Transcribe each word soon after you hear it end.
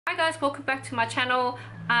Hi guys, welcome back to my channel.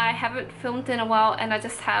 I haven't filmed in a while and I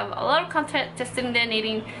just have a lot of content just sitting there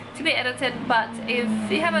needing to be edited, but if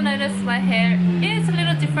you haven't noticed, my hair is a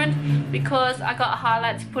little different because I got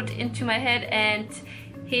highlights put into my head and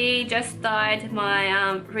he just dyed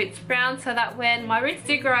my roots brown so that when my roots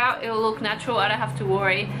do grow out, it will look natural. I don't have to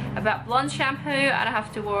worry about blonde shampoo. I don't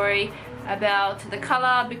have to worry about the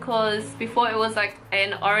color, because before it was like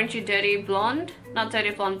an orangey dirty blonde, not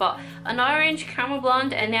dirty blonde but an orange caramel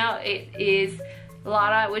blonde, and now it is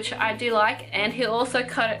lighter, which I do like. And he also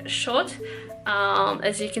cut it short.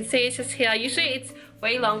 As you can see, it's just here. Usually it's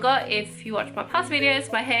way longer. If you watch my past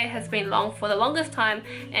videos, my hair has been long for the longest time,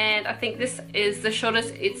 and I think this is the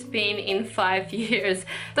shortest it's been in 5 years.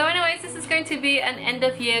 So anyways, this is going to be an end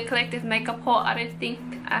of year collective makeup haul. I don't think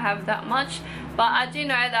I have that much, but I do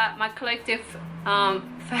know that my collective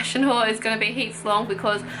fashion haul is going to be heaps long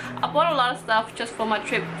because I bought a lot of stuff just for my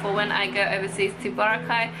trip for when I go overseas to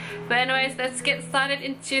Boracay. But anyways, let's get started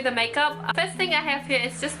into the makeup. First thing I have here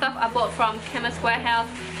is just stuff I bought from Chemist Warehouse,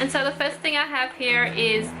 and so the first thing I have here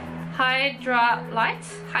is Hydralyte.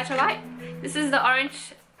 This is the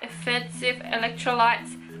orange offensive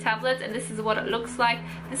electrolytes tablet, and this is what it looks like.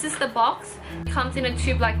 This is the box. It comes in a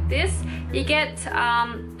tube like this. You get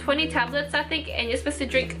 20 tablets I think, and you're supposed to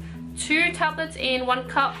drink 2 tablets in 1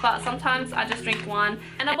 cup, but sometimes I just drink 1.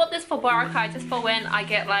 And I bought this for Boracay just for when I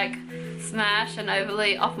get like smashed and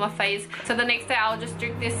overly off my face, so the next day I'll just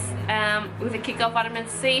drink this with a kick of vitamin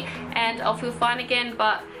C and I'll feel fine again.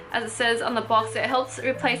 But as it says on the box, it helps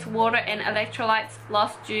replace water and electrolytes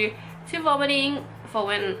lost due to vomiting for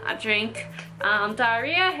when I drink,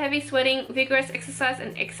 diarrhea, heavy sweating, vigorous exercise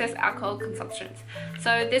and excess alcohol consumption.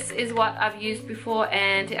 So this is what I've used before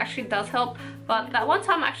and it actually does help. But that one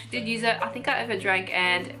time I actually did use it. I think I overdrank,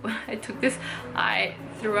 and when I took this I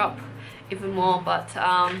threw up even more, but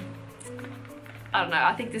I don't know,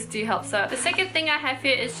 I think this do help. So the second thing I have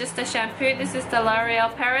here is just a shampoo. This is the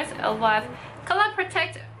L'Oreal Paris Elvive Color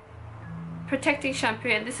Protecting Shampoo,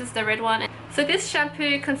 and this is the red one. So this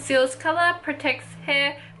shampoo conceals color, protects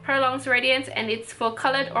hair, prolongs radiance, and it's for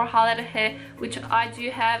colored or highlighted hair, which I do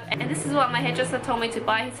have. And this is what my hairdresser told me to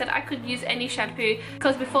buy. He said I could use any shampoo,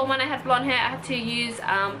 because before when I had blonde hair I had to use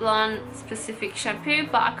blonde specific shampoo,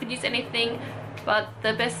 but I could use anything. But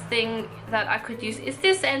the best thing that I could use is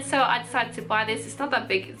this, and so I decided to buy this. It's not that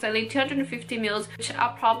big, it's only 250 mils, which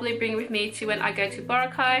I'll probably bring with me to when I go to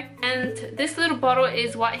Boracay. And this little bottle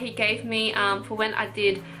is what he gave me for when I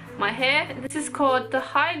did my hair. This is called the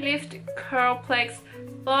High Lift Curlplex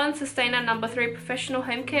Bond Sustainer No. 3 Professional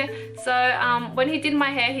Home Care. So when he did my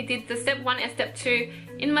hair, he did the step 1 and step 2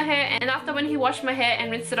 in my hair, and after when he washed my hair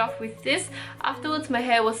and rinsed it off with this, afterwards my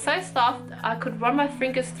hair was so soft I could run my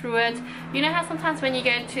fingers through it. You know how sometimes when you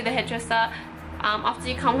go to the hairdresser, after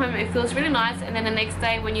you come home it feels really nice, and then the next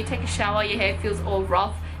day when you take a shower your hair feels all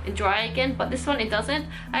rough and dry again, but this one it doesn't.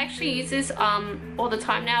 I actually use this all the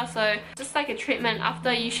time now. So just like a treatment,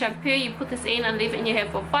 after you shampoo you put this in and leave it in your hair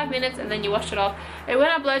for 5 minutes and then you wash it off, and when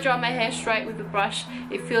I blow dry my hair straight with a brush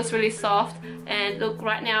it feels really soft. And look,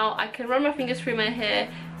 right now I can run my fingers through my hair,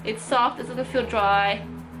 it's soft, it doesn't feel dry.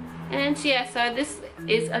 And yeah, so this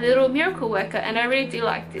is a little miracle worker and I really do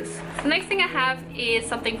like this. The next thing I have is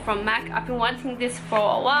something from MAC. I've been wanting this for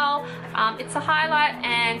a while. It's a highlight,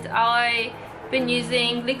 and I've been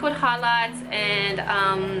using liquid highlights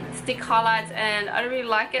and stick highlights, and I really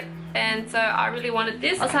like it, and so I really wanted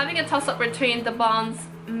this. I was having a toss up between the Balm's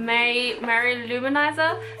Mary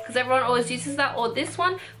Luminizer, because everyone always uses that, or this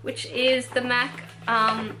one, which is the MAC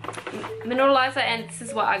Mineralizer, and this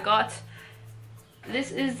is what I got.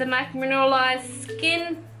 This is the MAC Mineralized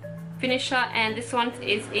Skin Finisher, and this one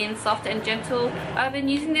is in Soft and Gentle. I've been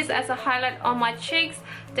using this as a highlight on my cheeks,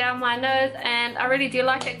 down my nose, and I really do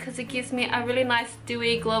like it because it gives me a really nice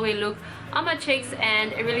dewy glowy look on my cheeks,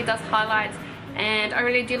 and it really does highlight, and I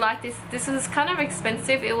really do like this. This is kind of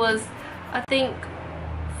expensive. It was I think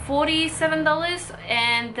 $47,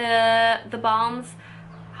 and the Balm's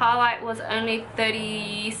highlight was only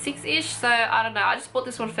 36-ish, so I don't know, I just bought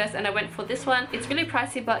this one first and I went for this one. It's really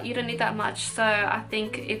pricey, but you don't need that much, so I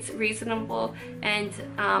think it's reasonable, and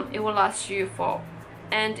it will last me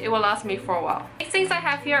for a while. Next things I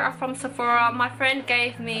have here are from Sephora. My friend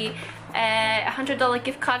gave me a $100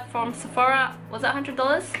 gift card from Sephora. Was it $100?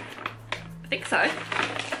 I think so.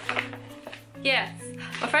 Yes,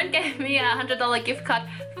 my friend gave me a $100 gift card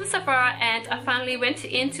from Sephora, and I finally went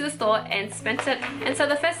into the store and spent it. And so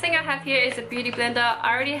the first thing I have here is a beauty blender.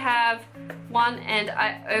 I already have one and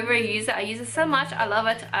I overuse it. I use it so much, I love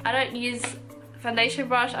it. I don't use foundation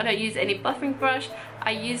brush, I don't use any buffing brush,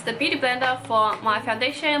 I use the beauty blender for my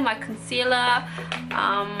foundation, my concealer.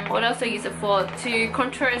 What else do I use it for? To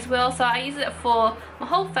contour as well. So I use it for my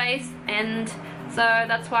whole face, and so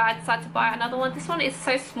that's why I decided to buy another one. This one is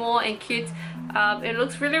so small and cute. It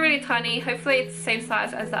looks really tiny. Hopefully it's the same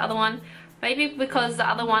size as the other one. Maybe because the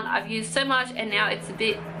other one I've used so much and now it's a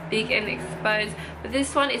bit big and exposed. But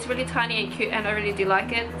this one is really tiny and cute and I really do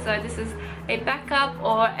like it. So this is a backup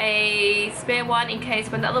or a spare one in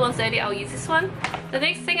case when the other one's dirty I'll use this one. The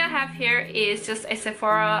next thing I have here is just a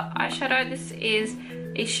Sephora eyeshadow. This is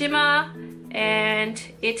a shimmer and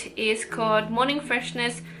it is called Morning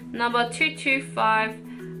Freshness number 225.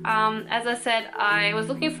 As I said, I was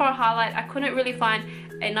looking for a highlight. I couldn't really find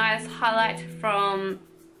a nice highlight from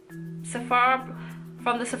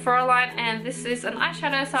the Sephora line, and this is an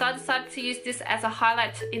eyeshadow, so I decided to use this as a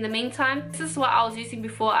highlight in the meantime. This is what I was using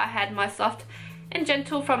before I had my Soft and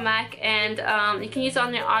Gentle from MAC, and you can use it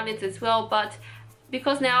on your eyelids as well, but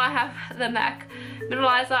because now I have the MAC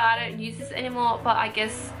mineralizer, I don't use this anymore, but I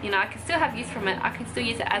guess, you know, I can still have use from it. I can still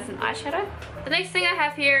use it as an eyeshadow. The next thing I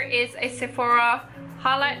have here is a Sephora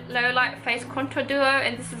Highlight Low Light Face Contour Duo,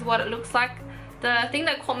 and this is what it looks like. The thing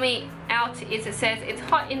that caught me out is it says it's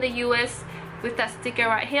hot in the US with that sticker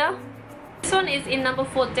right here. This one is in number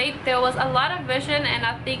 4 Deep. There was a lighter version and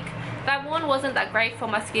I think that one wasn't that great for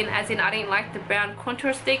my skin, as in I didn't like the brown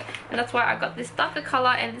contour stick, and that's why I got this darker color.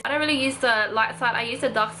 And I don't really use the light side, I use the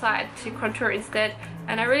dark side to contour instead,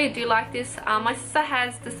 and I really do like this. My sister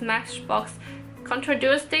has the Smashbox Contour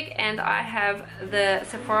Duo Stick and I have the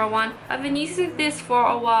Sephora one. I've been using this for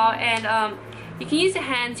a while, and you can use your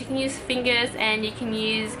hands, you can use fingers, and you can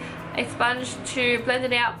use a sponge to blend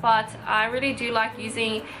it out, but I really do like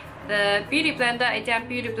using the beauty blender, a damp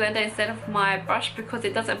beauty blender, instead of my brush because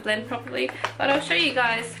it doesn't blend properly. But I'll show you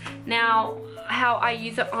guys now how I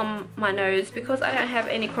use it on my nose because I don't have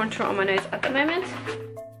any contour on my nose at the moment.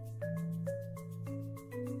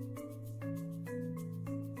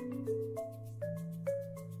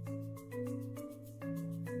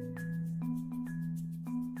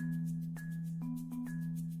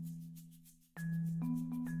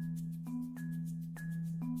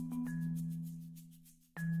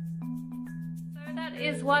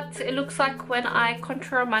 Is what it looks like when I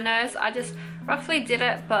contour my nose. I just roughly did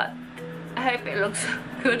it, but I hope it looks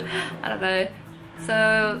good. I don't know.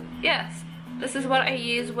 So yes, this is what I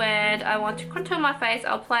use when I want to contour my face.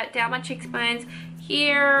 I'll apply it down my cheekbones,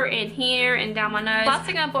 here and down my nose. Last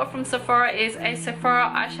thing I bought from Sephora is a Sephora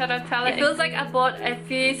eyeshadow palette. It feels like I bought a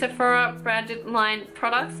few Sephora branded line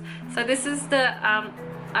products. So this is the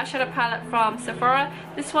eyeshadow palette from Sephora.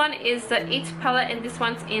 This one is the Eat palette and this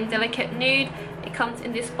one's in Delicate Nude. It comes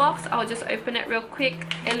in this box. I'll just open it real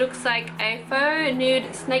quick. It looks like a faux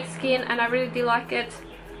nude snake skin and I really do like it,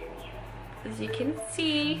 as you can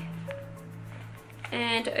see.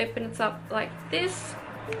 And open it up like this.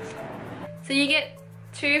 So you get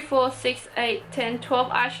 2, 4, 6, 8, 10, 12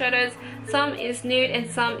 eyeshadows. Some is nude and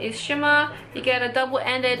some is shimmer. You get a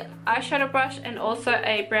double-ended eyeshadow brush and also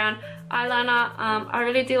a brown eyeliner. I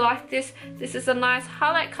really do like this. This is a nice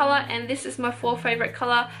highlight color and this is my 4th favorite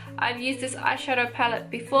color. I've used this eyeshadow palette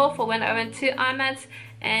before for when I went to IMAX,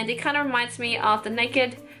 and it kind of reminds me of the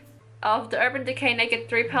Urban Decay Naked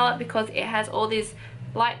 3 palette because it has all these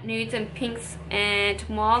light nudes and pinks and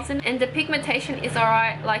mauves, and the pigmentation is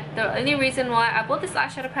alright. Like, the only reason why I bought this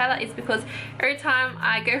eyeshadow palette is because every time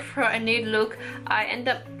I go for a nude look I end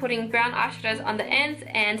up putting brown eyeshadows on the ends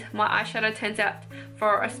and my eyeshadow turns out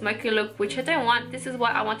for a smoky look, which I don't want. This is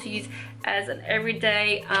what I want to use as an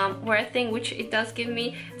everyday wear thing, which it does give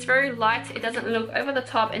me. It's very light, it doesn't look over the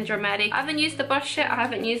top and dramatic. I haven't used the brush yet, I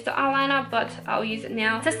haven't used the eyeliner, but I'll use it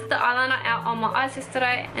now. I tested the eyeliner out on my eyes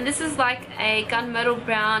yesterday, and this is like a gunmetal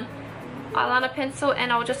brown eyeliner pencil,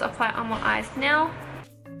 and I'll just apply it on my eyes now.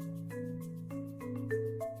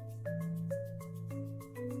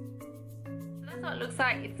 That's what it looks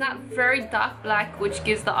like. It's not very dark black, which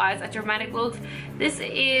gives the eyes a dramatic look. This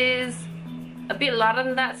is a bit lighter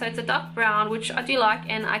than that, so it's a dark brown, which I do like,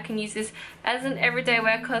 and I can use this as an everyday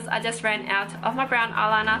wear because I just ran out of my brown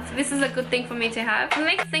eyeliner, so this is a good thing for me to have. The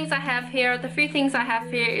next things I have here, the few things I have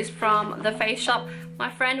here is from the Face Shop. My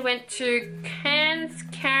friend went to Cairns,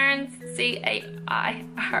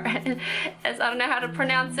 C-A-I-R-N, as I don't know how to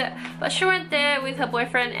pronounce it, but she went there with her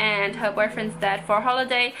boyfriend and her boyfriend's dad for a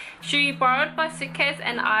holiday. She borrowed my suitcase,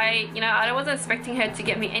 and I wasn't expecting her to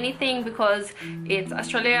get me anything because it's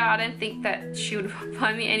Australia. I don't think that she would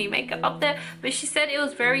buy me any makeup up there, but she said it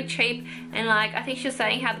was very cheap, and like I think she was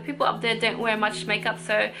saying how the people up there don't wear much makeup,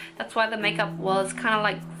 so that's why the makeup was kind of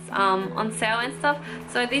like on sale and stuff.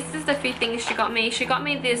 So this is the few things she got me. She got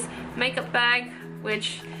me this makeup bag,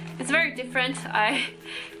 which It's very different. I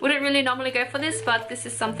wouldn't really normally go for this, but this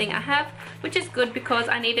is something I have, which is good because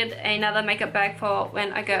I needed another makeup bag for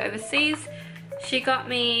when I go overseas. She got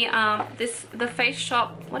me the Face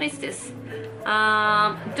Shop, what is this?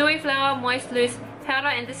 Dewy Flower Moist Loose Powder,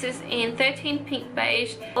 and this is in 13 Pink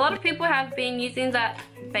Beige. A lot of people have been using that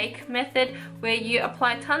bake method where you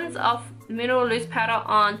apply tons of mineral loose powder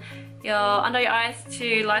on under your eyes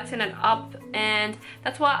to lighten it up, and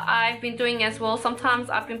that's what I've been doing as well. Sometimes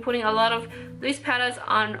I've been putting a lot of loose powders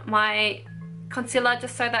on my concealer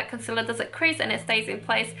just so that concealer doesn't crease and it stays in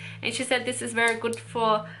place, and she said this is very good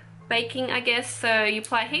for baking, I guess. So you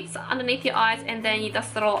apply heaps underneath your eyes and then you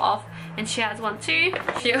dust it all off, and she has one too.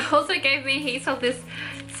 She also gave me heaps of these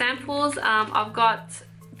samples. I've got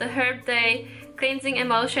the Herb Day Cleansing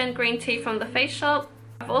Emulsion Green Tea from the Face Shop.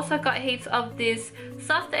 I've also got heaps of this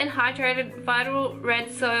Soft and Hydrated Vital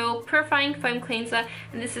Red Soil Purifying Foam Cleanser,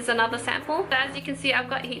 and this is another sample. So as you can see, I've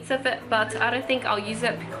got heaps of it, but I don't think I'll use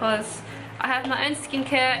it because I have my own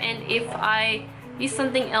skincare, and if I use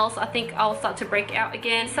something else, I think I'll start to break out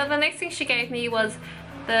again. So the next thing she gave me was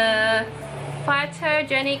the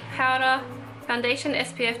Phytogenic Powder Foundation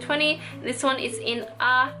SPF 20. This one is in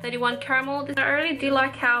R31 Caramel. I really do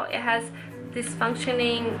like how it has this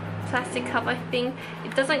functioning plastic cover thing.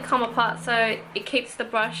 It doesn't come apart, so it keeps the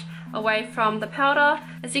brush away from the powder.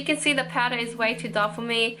 As you can see, the powder is way too dark for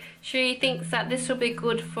me. She thinks that this will be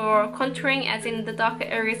good for contouring, as in the darker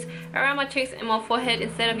areas around my cheeks and my forehead,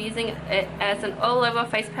 instead of using it as an all over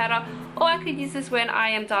face powder. Or I could use this when I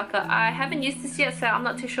am darker. I haven't used this yet, so I'm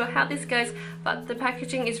not too sure how this goes, but the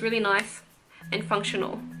packaging is really nice and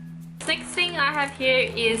functional. Next thing I have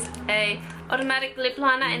here is a automatic lip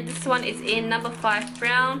liner, and this one is in number 5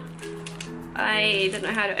 brown. I don't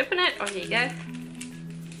know how to open it. Oh, here you go.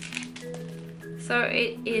 So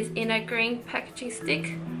it is in a green packaging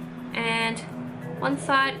stick, and one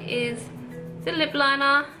side is the lip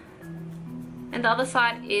liner and the other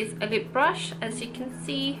side is a lip brush, as you can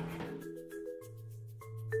see.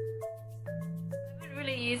 I haven't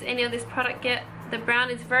really used any of this product yet. The brown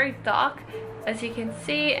is very dark, as you can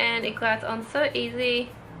see, and it glides on so easy,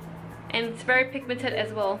 and it's very pigmented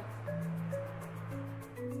as well.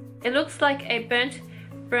 It looks like a burnt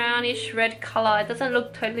brownish red color. It doesn't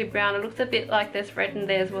look totally brown, it looks a bit like there's red in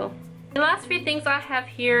there as well. The last few things I have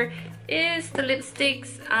here is the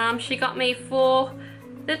lipsticks. She got me 4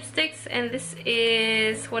 lipsticks, and this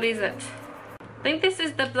is, what is it? I think this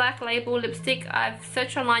is the Black Label lipstick. I've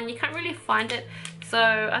searched online, you can't really find it,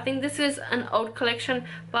 so I think this is an old collection,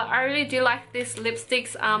 but I really do like these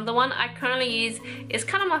lipsticks. The one I currently use is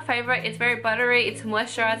kind of my favorite. It's very buttery, it's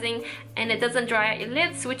moisturizing, and it doesn't dry out your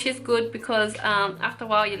lips, which is good because after a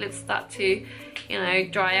while your lips start to, you know,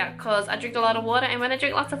 dry out, because I drink a lot of water, and when I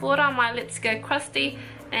drink lots of water my lips go crusty.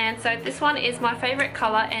 And so this one is my favorite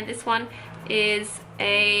color, and this one is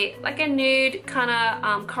like a nude kind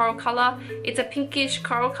of coral color. It's a pinkish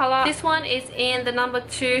coral color. This one is in the number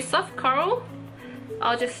 2 soft coral.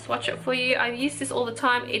 I'll just swatch it for you. I use this all the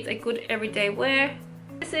time. It's a good everyday wear.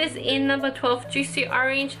 This is in number 12 juicy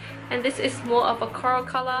orange, and this is more of a coral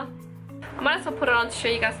color. I might as well put it on to show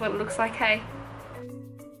you guys what it looks like. Hey,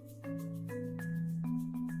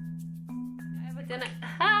 I haven't done it.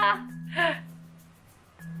 Ah!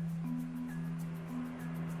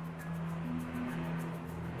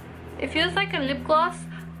 It feels like a lip gloss,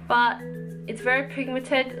 but it's very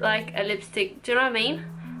pigmented like a lipstick. Do you know what I mean?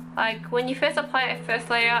 Like when you first apply a first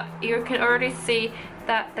layer, you can already see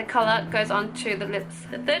that the color goes onto the lips.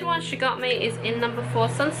 The third one she got me is in number 4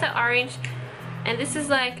 Sunset Orange, and this is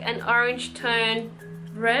like an orange tone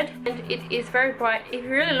red, and it is very bright. If you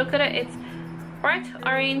really look at it, it's bright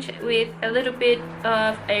orange with a little bit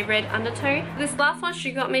of a red undertone. This last one she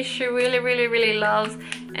got me, she really loves,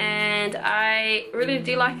 and I really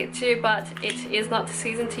do like it too, but it is not the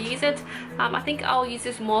season to use it. I think I'll use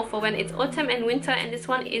this more for when it's autumn and winter, and this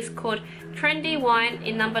one is called Trendy Wine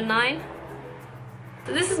in number 9.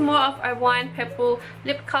 So this is more of a wine purple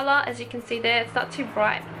lip color. As you can see there, it's not too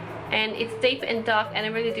bright, and it's deep and dark, and I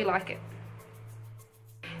really do like it.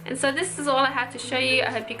 And so this is all I have to show you. I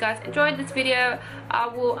hope you guys enjoyed this video. I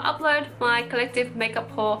will upload my collective makeup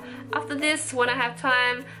haul after this when I have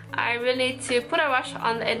time. I really need to put a rush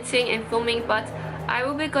on the editing and filming, but I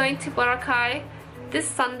will be going to Boracay this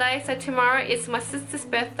Sunday. So tomorrow is my sister's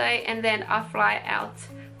birthday, and then I fly out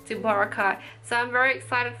to Boracay. So I'm very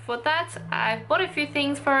excited for that. I've bought a few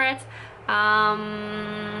things for it.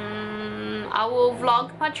 I will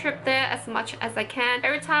vlog my trip there as much as I can.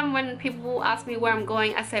 Every time when people ask me where I'm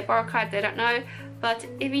going, I say Boracay. They don't know, but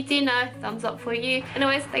if you do know, thumbs up for you.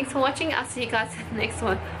 Anyways, thanks for watching. I'll see you guys in the next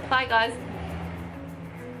one. Bye guys.